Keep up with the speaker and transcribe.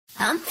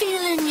I'm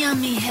feeling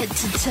yummy head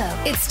to toe.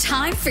 It's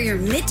time for your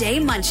Midday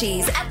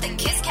Munchies at the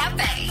Kiss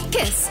Cafe.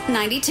 Kiss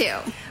 92.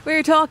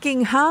 We're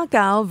talking Ha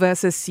Gao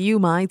versus Siew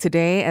Mai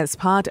today as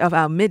part of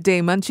our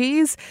Midday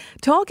Munchies.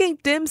 Talking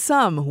dim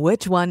sum,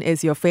 which one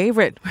is your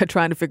favorite? We're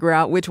trying to figure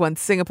out which one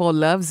Singapore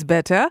loves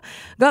better.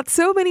 Got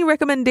so many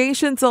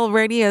recommendations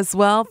already as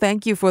well.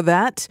 Thank you for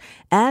that.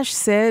 Ash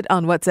said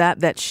on WhatsApp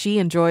that she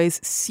enjoys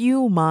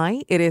Siew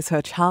Mai. It is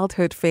her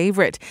childhood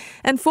favorite.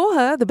 And for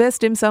her, the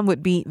best dim sum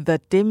would be the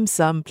dim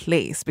sum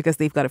place because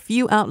they've got a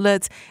few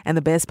outlets. And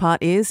the best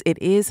part is it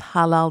is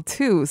halal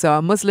too. So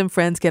our Muslim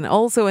friends can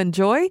also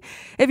enjoy.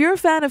 If you're a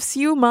fan of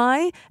Siew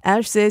Mai,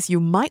 Ash says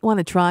you might want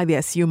to try their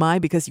Siew Mai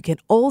because you can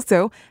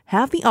also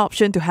have the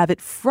option to have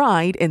it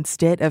fried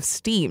instead of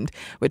steamed,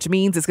 which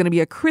means it's going to be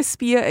a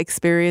crispier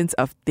experience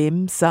of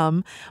dim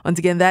sum. Once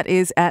again, that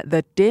is at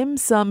the dim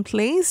sum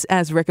place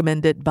as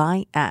recommended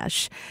by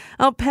Ash.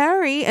 Now,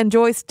 Perry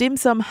enjoys dim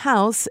sum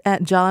house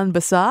at Jalan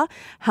Besar.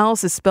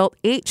 House is spelled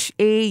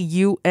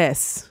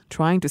Haus.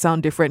 Trying to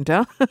sound different,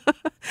 huh?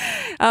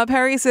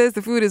 Perry says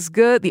the food is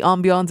good, the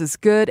ambiance is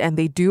good, and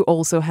they do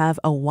also have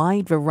a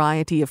wide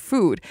variety of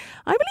food.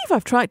 I believe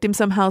I've tried Dim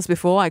Sum House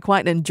before. I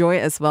quite enjoy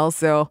it as well.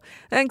 So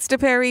thanks to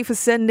Perry for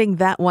sending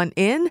that one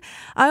in.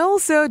 I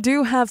also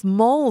do have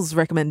Mol's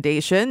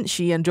recommendation.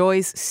 She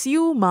enjoys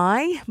Siew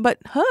Mai, but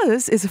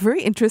hers is a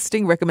very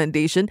interesting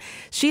recommendation.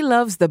 She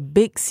loves the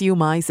big Siew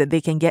Mais that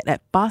they can get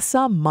at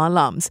Pasar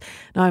Malams.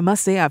 Now, I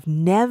must say I've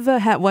never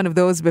had one of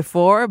those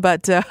before,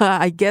 but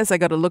I guess I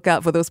got to look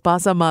out for those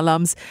Pasar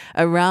Malams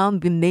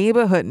around the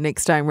neighborhood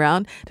next time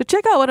round to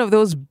check out one of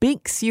those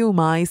big Siew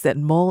Mais that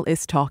Mol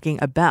is talking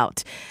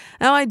about.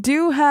 Now, I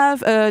do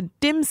have a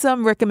dim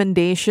sum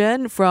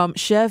recommendation from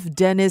Chef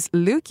Dennis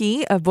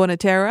Lukey of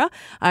Bonatera.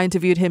 I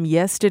interviewed him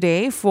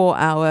yesterday for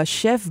our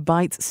Chef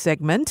Bites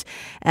segment,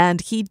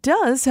 and he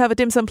does have a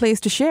dim sum place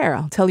to share.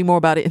 I'll tell you more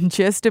about it in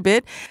just a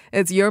bit.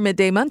 It's your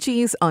Midday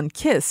Munchies on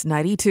Kiss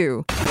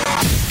 92.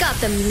 Got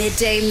the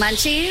Midday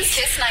Munchies?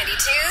 Kiss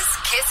 92's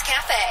Kiss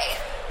Cafe.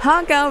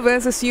 Ha Gao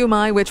versus Siew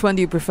Mai, which one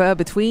do you prefer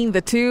between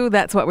the two?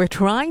 That's what we're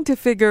trying to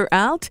figure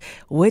out.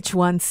 Which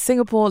one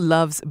Singapore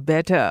loves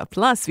better?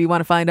 Plus, we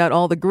want to find out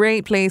all the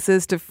great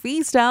places to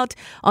feast out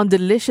on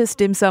delicious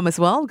dim sum as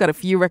well. Got a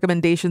few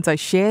recommendations I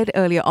shared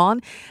earlier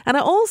on. And I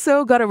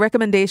also got a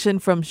recommendation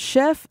from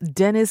Chef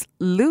Dennis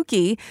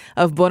Lukey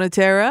of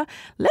Bonatera.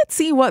 Let's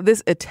see what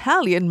this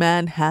Italian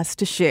man has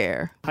to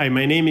share. Hi,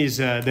 my name is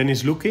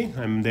Dennis Lucchi.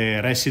 I'm the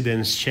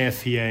resident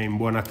chef here in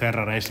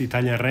Buonaterra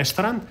Italian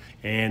restaurant.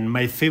 And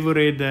my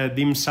favorite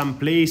dim sum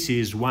place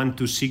is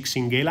 126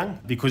 in Geylang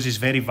because it's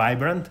very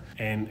vibrant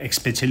and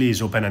especially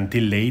is open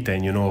until late.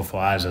 And you know,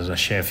 for us as a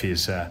chef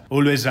is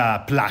always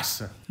a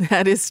plus.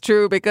 That is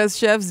true because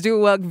chefs do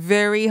work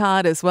very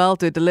hard as well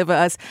to deliver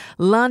us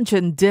lunch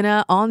and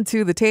dinner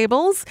onto the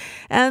tables.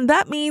 And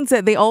that means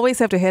that they always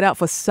have to head out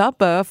for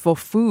supper for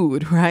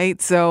food,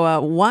 right? So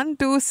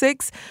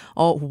 126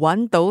 or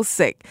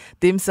 126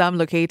 dim sum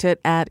located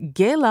at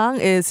Geylang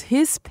is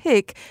his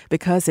pick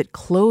because it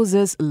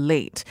closes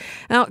late.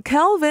 Now,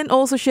 Calvin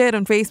also shared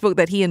on Facebook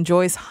that he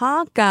enjoys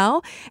Ha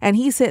Gao and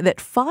he said that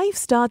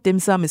 5-star dim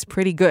sum is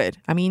pretty good.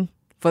 I mean,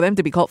 for them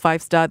to be called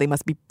 5-star, they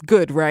must be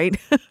good, right?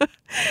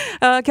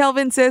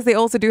 Calvin says they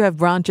also do have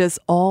branches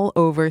all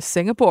over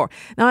Singapore.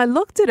 Now, I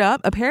looked it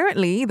up.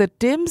 Apparently, the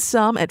dim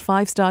sum at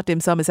 5-star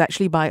dim sum is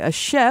actually by a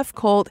chef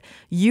called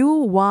Yu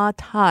Wa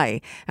Tai.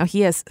 Now,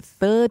 he has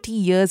 30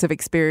 years of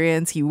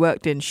experience. He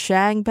worked in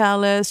Shang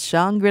Palace,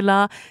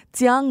 Shangri-La,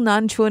 Jiang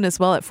Nanchun as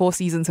well at Four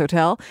Seasons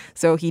Hotel.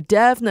 So he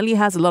definitely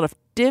has a lot of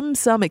dim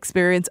sum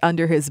experience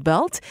under his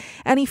belt.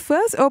 And he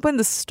first opened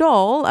the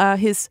stall,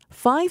 his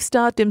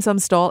 5-star dim sum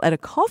stall at a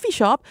coffee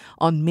shop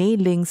on Mei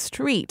Ling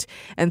Street.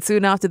 And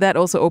soon after that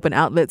also opened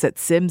outlets at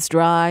Sims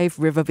Drive,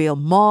 Rivervale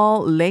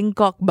Mall,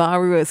 Lengkok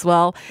Bahru as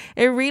well.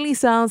 It really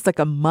sounds like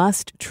a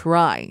must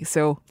try.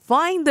 So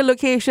find the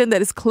location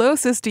that is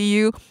closest to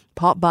you.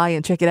 Pop by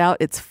and check it out.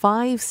 It's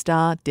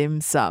 5-star dim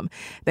sum.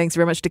 Thanks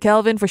very much to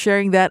Kelvin for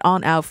sharing that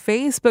on our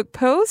Facebook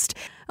post.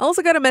 I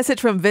also got a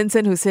message from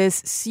Vincent who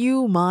says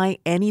Siew Mai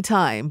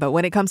anytime. But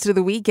when it comes to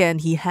the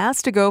weekend, he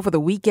has to go for the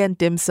weekend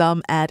dim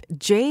sum at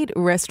Jade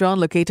Restaurant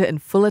located in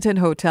Fullerton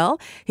Hotel.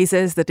 He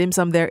says the dim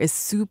sum there is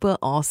super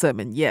awesome.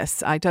 And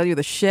yes, I tell you,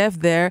 the chef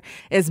there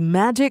is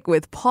magic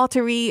with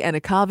pottery and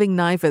a carving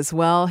knife as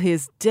well.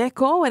 His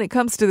decor when it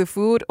comes to the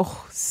food,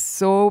 oh,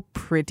 so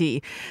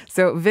pretty.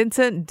 So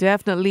Vincent,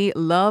 definitely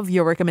love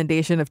your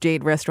recommendation of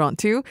Jade Restaurant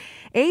too.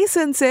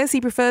 Asen says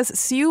he prefers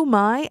Siew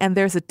Mai and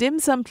there's a dim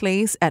sum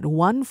place at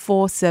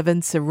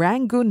 147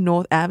 Serangoon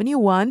North Avenue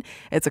 1.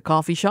 It's a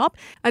coffee shop.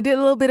 I did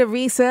a little bit of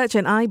research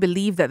and I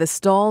believe that the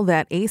stall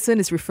that Asen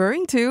is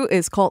referring to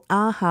is called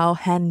Ahau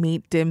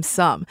Handmade Dim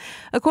Sum.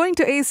 According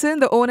to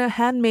Asen, the owner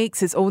hand makes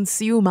his own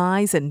Siew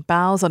Mais and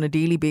baos on a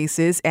daily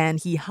basis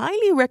and he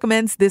highly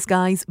recommends this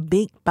guy's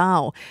Big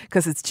Bao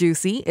because it's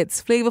juicy,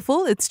 it's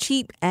flavorful, it's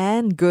cheap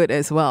and good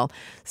as well.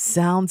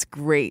 Sounds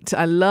great.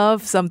 I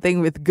love something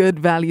with good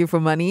value for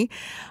money.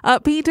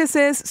 Peter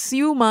says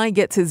Siew Mai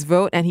gets his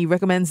vote and he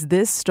recommends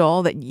this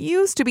stall that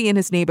used to be in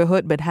his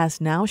neighborhood but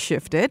has now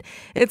shifted.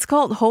 It's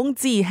called Hong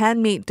Ji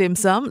Handmade Dim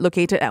Sum,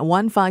 located at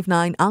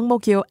 159 Ang Mo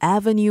Kio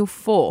Avenue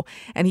 4.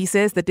 And he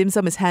says the dim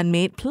sum is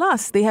handmade,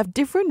 plus they have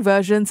different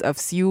versions of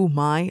Siew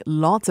Mai,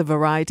 lots of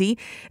variety.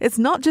 It's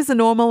not just a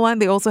normal one,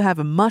 they also have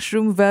a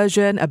mushroom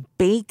version, a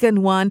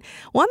bacon one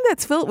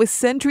that's filled with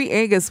century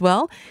egg as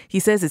well. He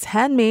says it's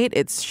handmade,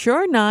 it's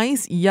sure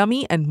nice,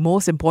 yummy, and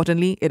most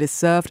importantly, it is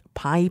served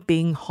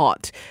piping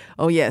hot.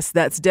 Oh yes,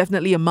 that's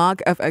definitely a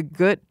mark of a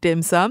good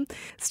dim sum.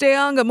 Stay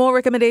on, got more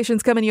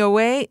recommendations coming your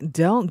way.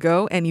 Don't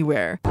go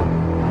anywhere.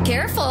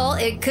 Careful,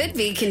 it could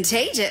be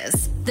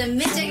contagious. The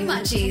Midday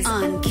Munchies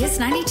on Kiss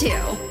 92.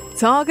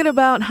 Talking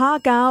about Ha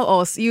Kao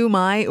or Siew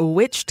Mai,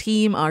 which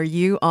team are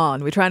you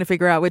on? We're trying to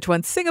figure out which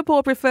one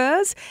Singapore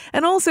prefers,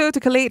 and also to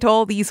collate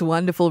all these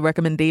wonderful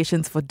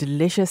recommendations for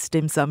delicious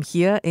dim sum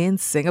here in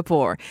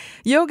Singapore.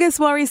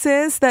 Yogeswari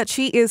says that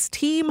she is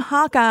Team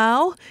Ha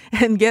Kao,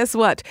 and guess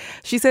what?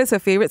 She says her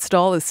favorite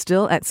stall is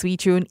still at Swee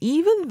Choon,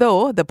 even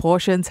though the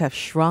portions have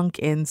shrunk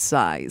in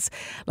size.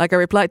 Like I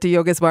replied to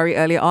Yogeswari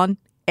earlier on,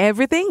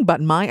 everything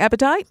but my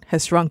appetite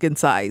has shrunk in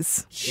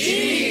size.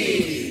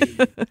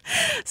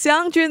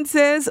 Xiang Jun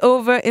says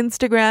over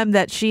Instagram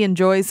that she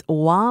enjoys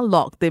Wah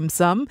Lok Dim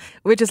Sum,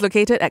 which is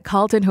located at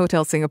Carlton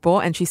Hotel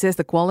Singapore, and she says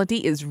the quality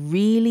is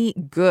really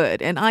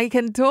good. And I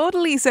can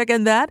totally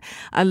second that.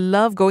 I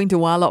love going to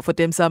Wah Lok for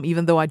dim sum,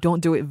 even though I don't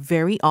do it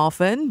very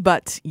often.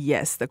 But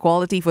yes, the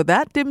quality for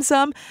that dim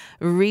sum,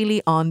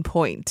 really on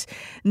point.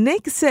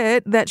 Nick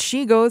said that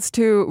she goes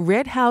to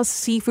Red House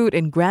Seafood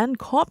in Grand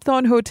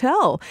Copthorne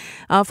Hotel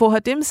for her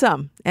dim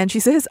sum. And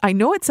she says, I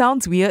know it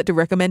sounds weird to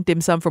recommend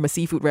dim sum from a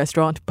seafood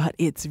restaurant, but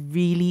it's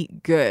really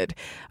good.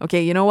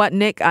 Okay, you know what,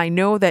 Nick? I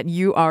know that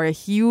you are a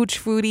huge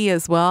foodie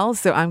as well,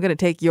 so I'm going to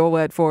take your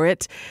word for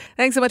it.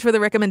 Thanks so much for the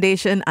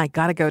recommendation. I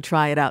got to go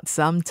try it out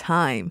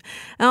sometime.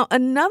 Now,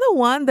 another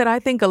one that I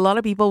think a lot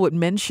of people would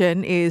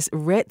mention is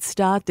Red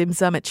Star Dim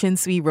Sum at Chin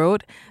Swee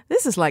Road.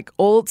 This is like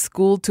old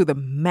school to the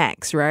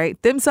max,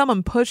 right? Dim sum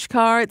on push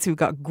carts. We've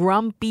got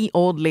grumpy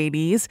old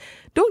ladies.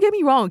 Don't get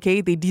me wrong,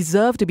 okay? They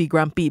deserve to be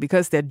grumpy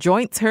because their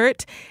joints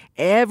hurt.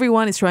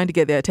 Everyone is trying to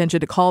get their attention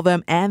to call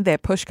them and their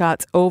push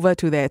carts over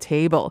to their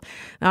table.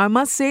 Now, I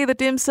must say the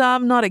dim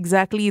sum, not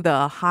exactly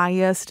the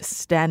highest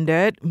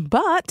standard,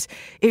 but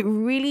it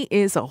really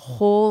is a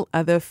whole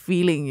other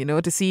feeling, you know,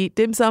 to see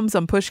dim sums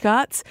on push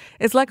carts.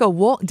 It's like a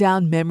walk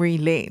down memory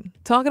lane.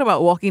 Talking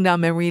about walking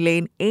down memory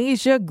lane,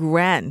 Asia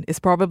Grand is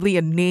probably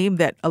a name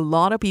that a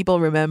lot of people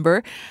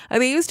remember.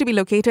 They used to be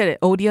located at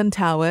Odeon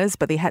Towers,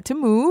 but they had to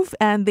move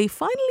and they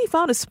finally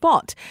found a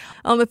spot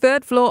on the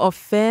third floor of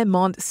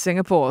Fairmont,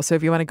 Singapore. So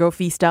if you want to go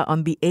feast out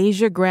on the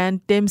Asia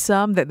Grand dim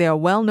sum that they are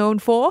well known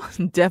for,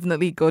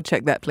 definitely go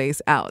check that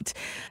place out.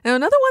 Now,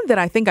 another one that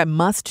I think I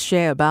must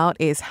share about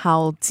is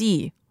Hao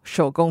Ji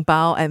Shou Gong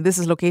Bao, and this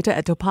is located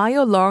at Toa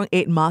Payoh Lorong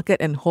 8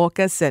 Market and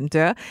Hawker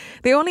Centre.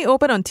 They only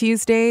open on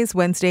Tuesdays,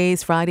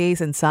 Wednesdays,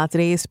 Fridays and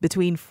Saturdays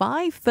between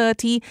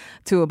 5:30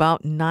 to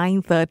about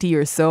 9:30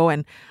 or so.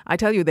 And I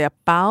tell you, their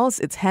baos,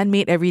 it's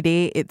handmade every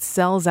day. It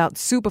sells out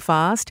super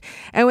fast.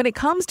 And when it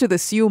comes to the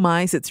Siew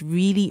Mai, it's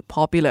really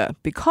popular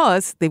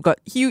because they've got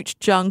huge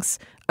chunks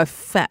of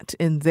fat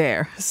in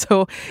there.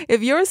 So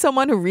if you're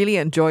someone who really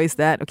enjoys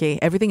that, okay,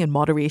 everything in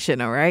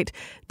moderation, all right?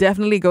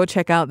 Definitely go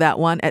check out that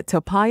one at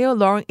Toa Payoh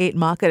Lorong 8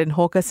 Market and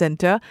Hawker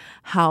Centre,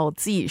 Hao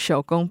Ji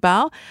Shou Gong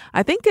Bao.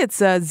 I think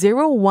it's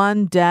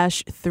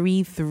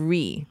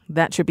 01-33.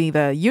 That should be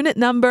the unit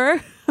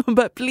number.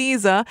 But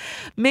please,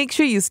 make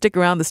sure you stick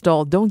around the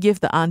stall. Don't give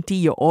the auntie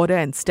your order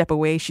and step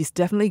away. She's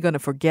definitely going to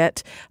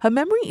forget. Her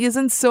memory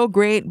isn't so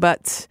great,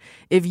 but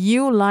if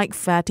you like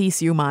fatty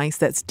Siew Mai,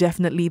 that's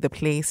definitely the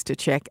place to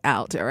check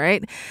out, all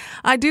right?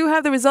 I do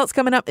have the results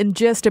coming up in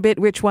just a bit.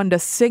 Which one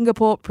does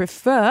Singapore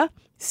prefer?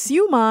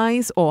 Siew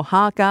Mai or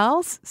Ha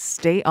Kao's?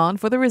 Stay on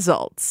for the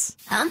results.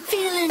 I'm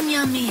feeling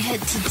yummy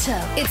head to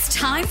toe. It's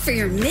time for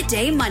your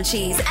Midday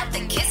Munchies at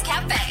the Kiss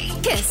Cafe.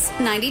 Kiss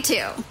 92.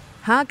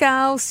 Ha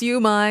Kao, Siew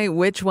Mai,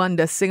 which one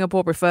does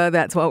Singapore prefer?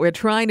 That's what we're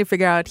trying to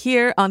figure out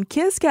here on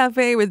Kiss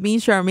Cafe with me,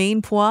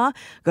 Charmaine Phua.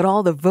 Got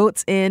all the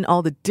votes in,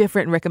 all the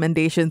different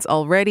recommendations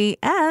already,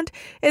 and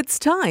it's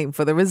time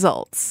for the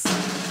results.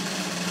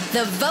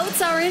 The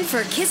votes are in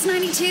for Kiss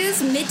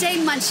 92's Midday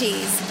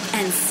Munchies,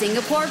 and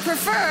Singapore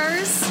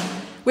prefers...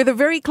 With a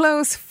very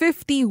close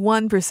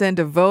 51%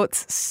 of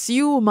votes,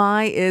 Siew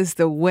Mai is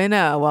the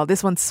winner. Well,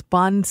 this one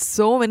spun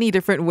so many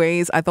different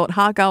ways. I thought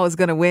Ha Kao was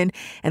going to win,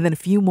 and then a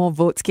few more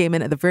votes came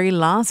in at the very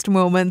last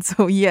moment.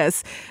 So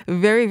yes,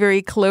 very,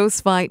 very close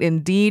fight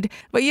indeed.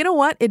 But you know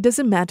what? It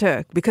doesn't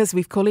matter because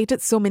we've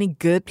collated so many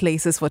good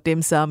places for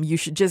dim sum. You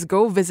should just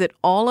go visit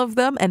all of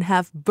them and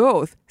have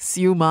both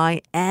Siew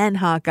Mai and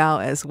Ha Kao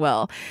as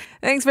well.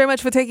 Thanks very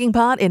much for taking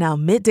part in our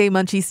Midday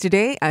Munchies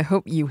today. I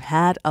hope you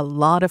had a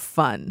lot of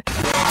fun.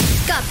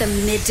 Got the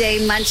Midday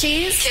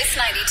Munchies? Kiss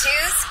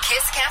 92's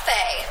Kiss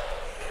Cafe.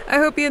 I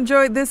hope you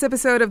enjoyed this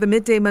episode of the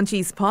Midday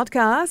Munchies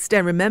podcast.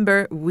 And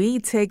remember, we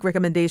take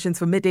recommendations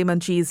for Midday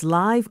Munchies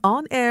live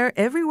on air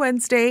every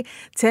Wednesday,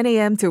 10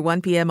 a.m. to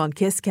 1 p.m. on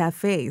Kiss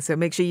Cafe. So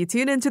make sure you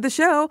tune into the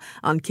show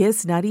on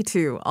Kiss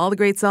 92. All the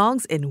great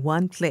songs in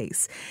one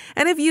place.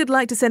 And if you'd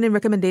like to send in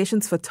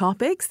recommendations for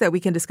topics that we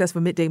can discuss for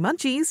Midday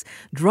Munchies,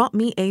 drop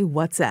me a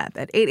WhatsApp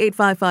at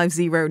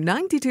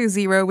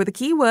 88550-920 with the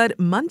keyword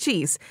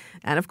Munchies.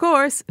 And of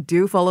course,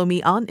 do follow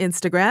me on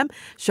Instagram,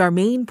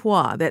 Charmaine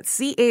Phua. That's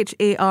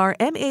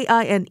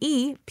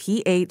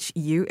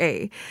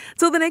CharmainePhua.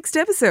 Till the next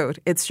episode,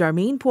 it's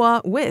Charmaine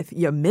Phua with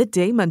your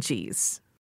Midday Munchies.